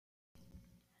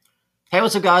Hey,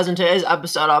 what's up, guys? In today's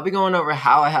episode, I'll be going over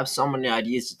how I have so many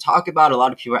ideas to talk about. A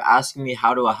lot of people are asking me,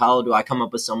 how the hell do I come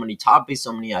up with so many topics,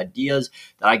 so many ideas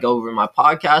that I go over in my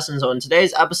podcast? And so in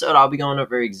today's episode, I'll be going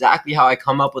over exactly how I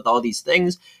come up with all these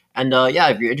things. And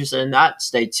if you're interested in that,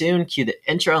 stay tuned, cue the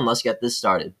intro, and let's get this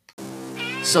started.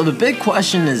 So the big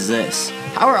question is this: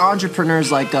 how are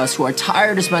entrepreneurs like us, who are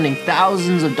tired of spending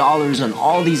thousands of dollars on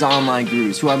all these online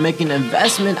gurus, who are making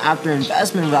investment after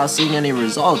investment without seeing any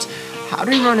results, how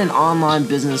do we run an online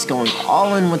business going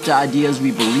all in with the ideas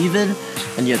we believe in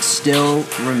and yet still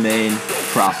remain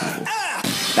profitable?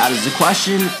 That is the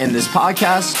question. In this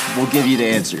podcast, we'll give you the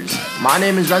answers. My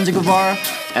name is Renzo Guevara,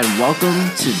 and welcome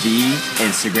to the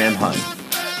Instagram Hunt.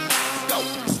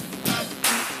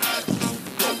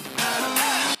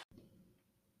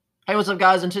 Hey, what's up,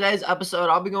 guys? In today's episode,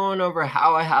 I'll be going over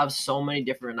how I have so many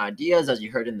different ideas. As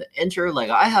you heard in the intro,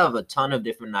 I have a ton of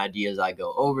different ideas I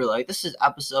go over. This is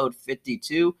episode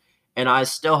 52, and I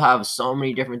still have so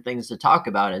many different things to talk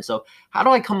about. And so how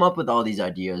do I come up with all these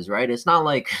ideas, right? It's not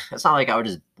like I was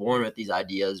just born with these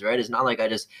ideas, right? It's not like I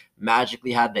just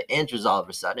magically had the answers all of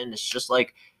a sudden. It's just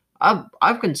like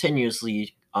I've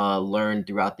continuously learned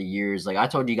throughout the years. Like I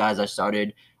told you guys, I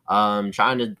started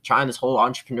trying this whole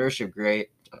entrepreneurship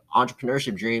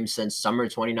dream since summer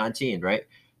 2019, right?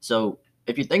 So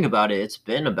if you think about it, it's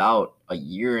been about a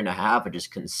year and a half of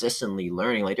just consistently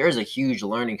learning. There's a huge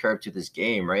learning curve to this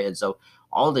game, right? And so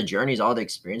all the journeys, all the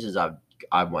experiences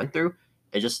I've went through,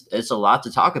 it's a lot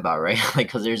to talk about, right?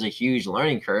 Because there's a huge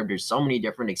learning curve. There's so many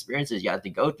different experiences you have to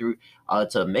go through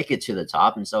to make it to the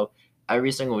top. And so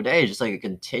every single day is just like a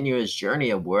continuous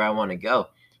journey of where I want to go.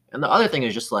 And the other thing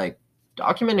is just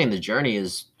documenting the journey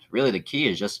is really the key.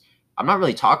 Is just, I'm not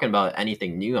really talking about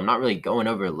anything new. I'm not really going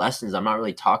over lessons. I'm not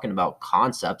really talking about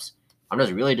concepts. I'm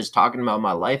just talking about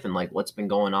my life and what's been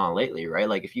going on lately,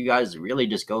 right? If you guys really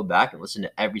just go back and listen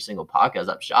to every single podcast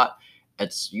I've shot,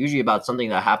 it's usually about something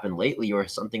that happened lately or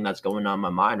something that's going on in my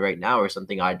mind right now or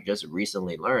something I just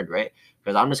recently learned, right?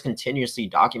 Because I'm just continuously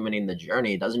documenting the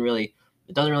journey. It doesn't really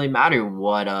matter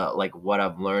what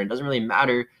I've learned. It doesn't really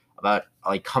matter about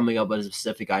coming up with a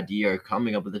specific idea or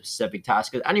coming up with a specific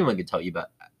task, because anyone can tell you that.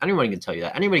 Anybody can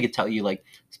tell you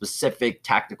specific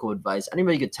tactical advice.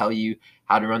 Anybody could tell you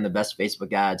how to run the best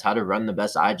Facebook ads, how to run the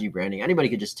best IG branding. Anybody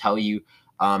could just tell you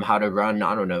how to run,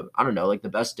 I don't know, the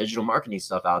best digital marketing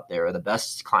stuff out there or the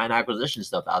best client acquisition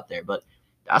stuff out there. But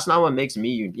that's not what makes me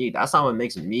unique. That's not what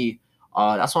makes me.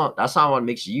 That's not what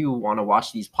makes you want to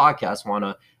watch these podcasts, want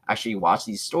to actually watch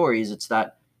these stories. It's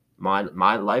that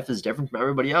my life is different from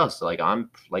everybody else.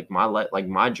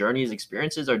 My journeys,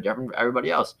 experiences are different from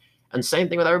everybody else. And same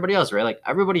thing with everybody else, right?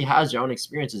 Everybody has their own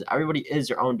experiences. Everybody is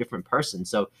their own different person.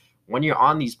 So when you're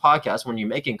on these podcasts, when you're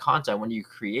making content, when you're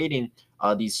creating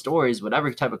these stories,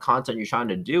 whatever type of content you're trying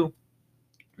to do,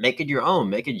 make it your own,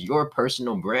 make it your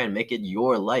personal brand, make it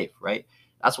your life, right?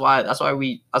 That's why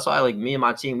me and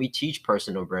my team, we teach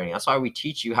personal branding. That's why we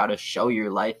teach you how to show your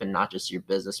life and not just your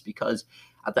business, because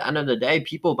at the end of the day,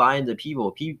 people buy into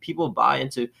people. People buy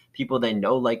into people they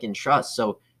know, like, and trust.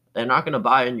 So they're not going to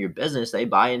buy in your business. They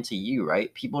buy into you,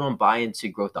 right? People don't buy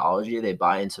into Growthology. They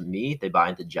buy into me. They buy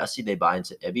into Jesse. They buy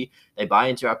into Ibby. They buy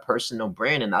into our personal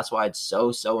brand. And that's why it's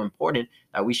so, so important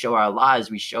that we show our lives.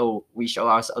 We show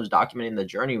ourselves documenting the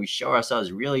journey. We show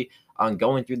ourselves really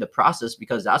going through the process,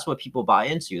 because that's what people buy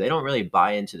into. They don't really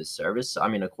buy into the service. I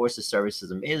mean, of course, the service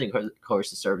is amazing. Of course,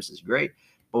 the service is great.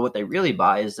 But what they really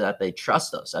buy is that they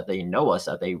trust us, that they know us,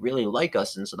 that they really like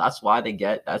us. And so that's why they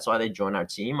join our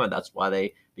team, or that's why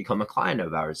they become a client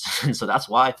of ours. And so that's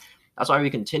why we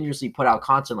continuously put out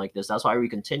content like this. That's why we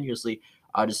continuously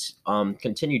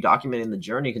continue documenting the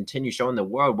journey, continue showing the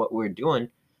world what we're doing,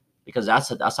 because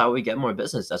that's how we get more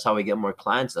business. That's how we get more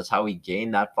clients. That's how we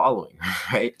gain that following,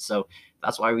 right? So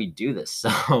that's why we do this.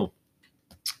 So,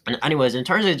 and anyways, in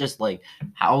terms of just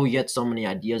how we get so many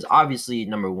ideas, obviously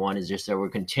number one is just that we're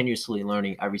continuously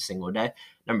learning every single day.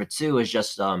 Number two is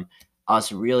just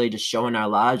us really just showing our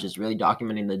lives, just really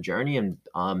documenting the journey and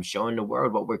showing the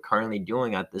world what we're currently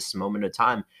doing at this moment of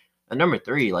time. And number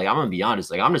three, I'm gonna be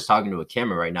honest, I'm just talking to a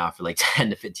camera right now for 10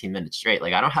 to 15 minutes straight.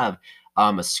 I don't have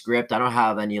a script. I don't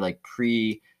have any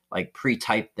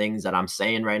pre-typed things that I'm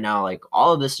saying right now.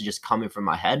 All of this is just coming from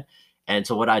my head. And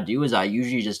so what I do is I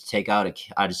usually just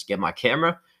I just get my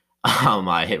camera,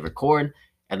 I hit record,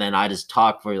 and then I just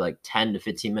talk for 10 to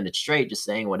 15 minutes straight, just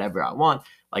saying whatever I want.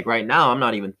 Right now, I'm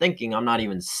not even thinking. I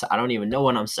don't even know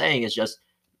what I'm saying. It's just,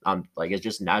 it's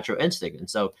just natural instinct. And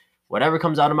so whatever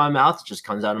comes out of my mouth, just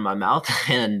comes out of my mouth.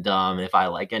 And if I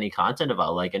like any content, if I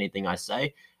like anything I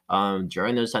say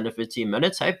during those 10 to 15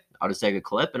 minutes, hey, I'll just take a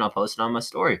clip and I'll post it on my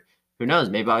story. Who knows?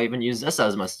 Maybe I'll even use this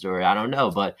as my story. I don't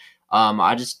know. But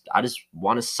I just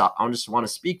want to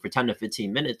speak for 10 to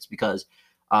 15 minutes because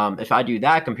if I do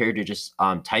that compared to just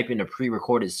typing a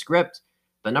pre-recorded script,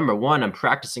 but number one, I'm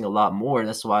practicing a lot more.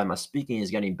 That's why my speaking is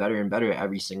getting better and better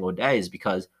every single day, is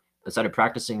because instead of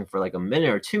practicing for like a minute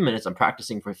or 2 minutes, I'm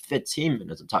practicing for 15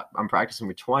 minutes. I'm practicing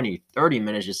for 20, 30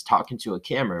 minutes just talking to a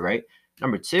camera, right?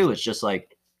 Number two, it's just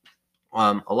like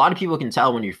a lot of people can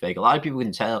tell when you're fake. A lot of people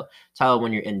can tell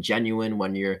when you're ingenuine,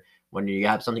 when you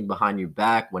have something behind your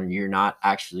back, when you're not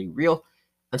actually real.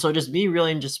 And so just me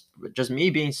really and just me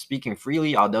being speaking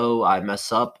freely, although I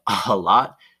mess up a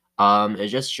lot, it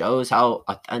just shows how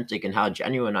authentic and how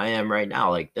genuine I am right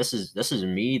now. Like this is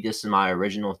me, this is my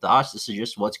original thoughts, this is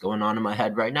just what's going on in my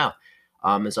head right now.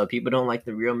 And so people don't like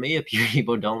the real me. If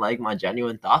people don't like my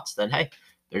genuine thoughts, then hey,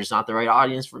 they're just not the right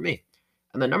audience for me.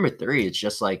 And then number three, it's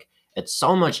just like it's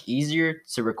so much easier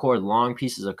to record long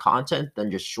pieces of content than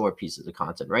just short pieces of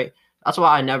content, right? That's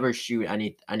why I never shoot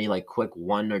any like quick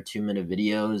 1 or 2 minute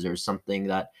videos or something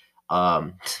that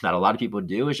that a lot of people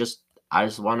do. It's just I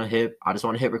just want to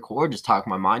hit record, just talk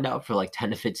my mind out for like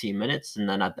 10 to 15 minutes, and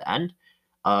then at the end,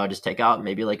 just take out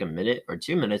maybe like a minute or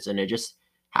 2 minutes, and it just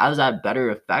has that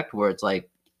better effect where it's like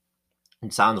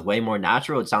it sounds way more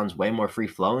natural, it sounds way more free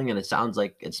flowing, and it sounds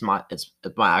like it's my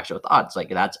actual thoughts. Like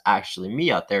that's actually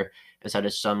me out there instead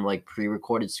of some like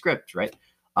pre-recorded script, right?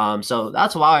 So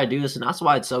that's why I do this, and that's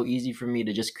why it's so easy for me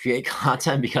to just create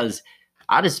content because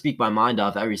I just speak my mind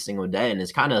off every single day, and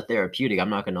it's kind of therapeutic. I'm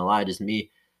not gonna lie, just me,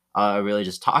 really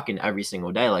just talking every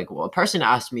single day. Like, well, a person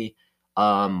asked me,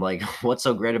 like, what's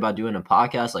so great about doing a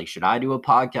podcast? Like, should I do a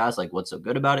podcast? Like, what's so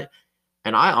good about it?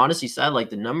 And I honestly said,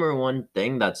 like, the number one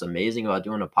thing that's amazing about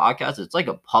doing a podcast, it's like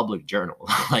a public journal.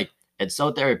 Like, it's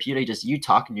so therapeutic, just you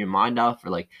talking your mind out for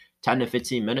like 10 to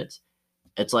 15 minutes.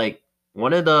 It's like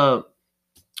one of the,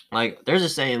 like, there's a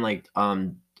saying, like,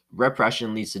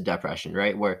 repression leads to depression,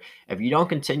 right? Where if you don't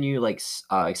continue, like,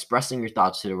 expressing your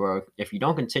thoughts to the world, if you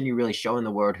don't continue really showing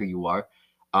the world who you are,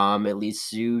 it leads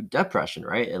to depression,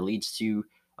 right? It leads to,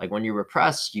 like, when you're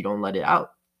repressed, you don't let it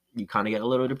out. You kind of get a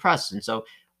little depressed. And so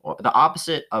the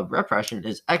opposite of repression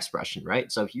is expression,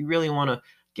 right? So if you really want to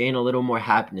gain a little more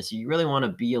happiness, you really want to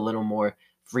be a little more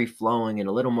free flowing and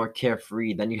a little more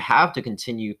carefree, then you have to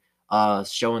continue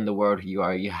showing the world who you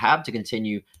are. You have to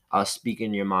continue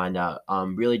speaking your mind out,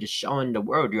 really just showing the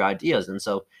world your ideas. And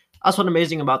so that's what's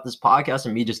amazing about this podcast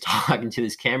and me just talking to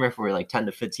this camera for like 10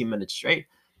 to 15 minutes straight.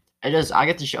 I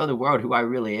get to show the world who I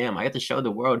really am. I get to show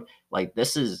the world, like,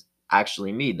 this is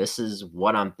actually me. This is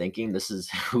what I'm thinking. This is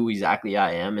who exactly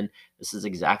I am. And this is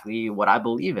exactly what I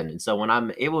believe in. And so when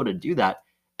I'm able to do that,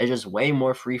 it's just way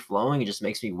more free flowing. It just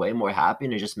makes me way more happy.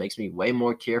 And it just makes me way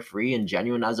more carefree and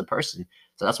genuine as a person.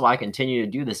 So that's why I continue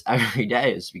to do this every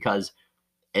day, is because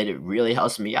it really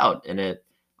helps me out. And it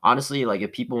honestly, like,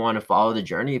 if people want to follow the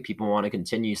journey, if people want to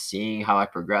continue seeing how I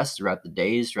progress throughout the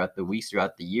days, throughout the weeks,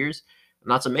 throughout the years, and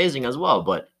that's amazing as well.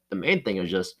 But the main thing is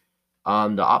just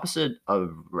the opposite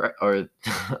of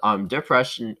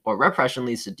depression or repression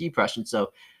leads to depression.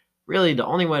 So really the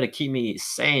only way to keep me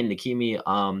sane, to keep me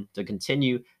to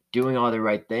continue doing all the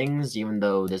right things, even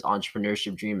though this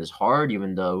entrepreneurship dream is hard,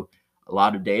 even though a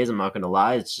lot of days, I'm not gonna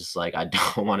lie, it's just like I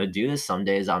don't want to do this. Some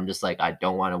days I'm just like, I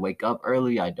don't want to wake up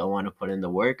early, I don't want to put in the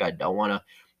work, I don't want to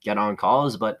get on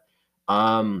calls. But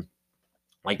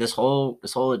like this whole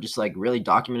just like really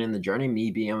documenting the journey, me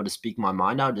being able to speak my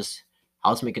mind out, just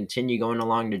helps me continue going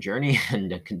along the journey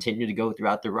and continue to go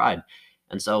throughout the ride.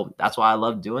 And so that's why I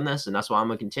love doing this, and that's why I'm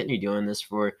gonna continue doing this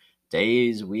for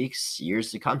days, weeks,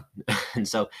 years to come. And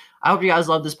so I hope you guys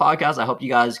love this podcast. I hope you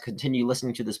guys continue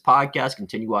listening to this podcast,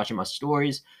 continue watching my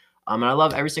stories. And I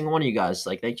love every single one of you guys.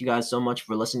 Like, thank you guys so much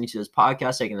for listening to this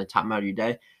podcast, taking the time out of your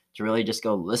day to really just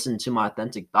go listen to my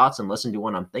authentic thoughts and listen to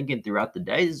what I'm thinking throughout the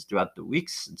days, throughout the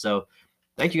weeks. And so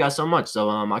thank you guys so much. So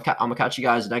I'm gonna catch you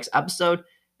guys next episode.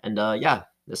 And yeah,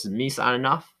 this is me signing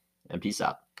off, and peace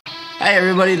out. Hey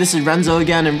everybody, this is Renzo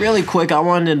again, and really quick, I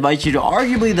wanted to invite you to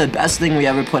arguably the best thing we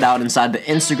ever put out inside the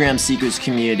Instagram Secrets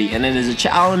community, and it is a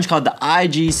challenge called the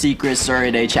IG Secrets 30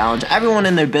 Day Challenge. Everyone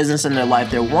in their business and their life,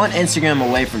 they're one Instagram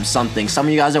away from something. Some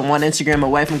of you guys are one Instagram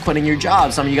away from quitting your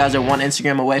job. Some of you guys are one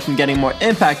Instagram away from getting more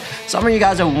impact. Some of you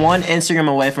guys are one Instagram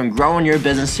away from growing your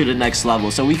business to the next level.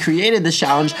 So we created this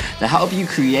challenge to help you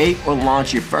create or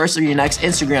launch your first or your next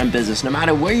Instagram business. No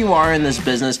matter where you are in this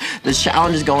business, this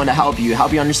challenge is going to help you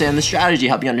understand the strategy,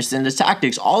 help you understand the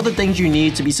tactics, all the things you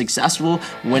need to be successful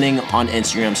winning on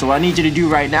Instagram. So what I need you to do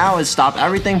right now is stop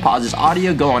everything, pause this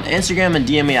audio, go on Instagram and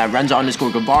DM me at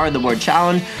Renzo_Guevara, the word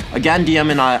challenge. Again, DM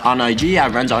me on IG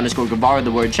at Renzo_Guevara,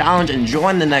 the word challenge, and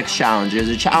join the next challenge. There's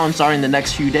a challenge starting the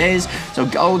next few days, so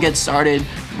go get started.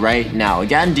 right now.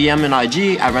 Again, DM and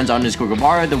IG at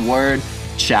Renzo_Guevara, the word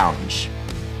challenge.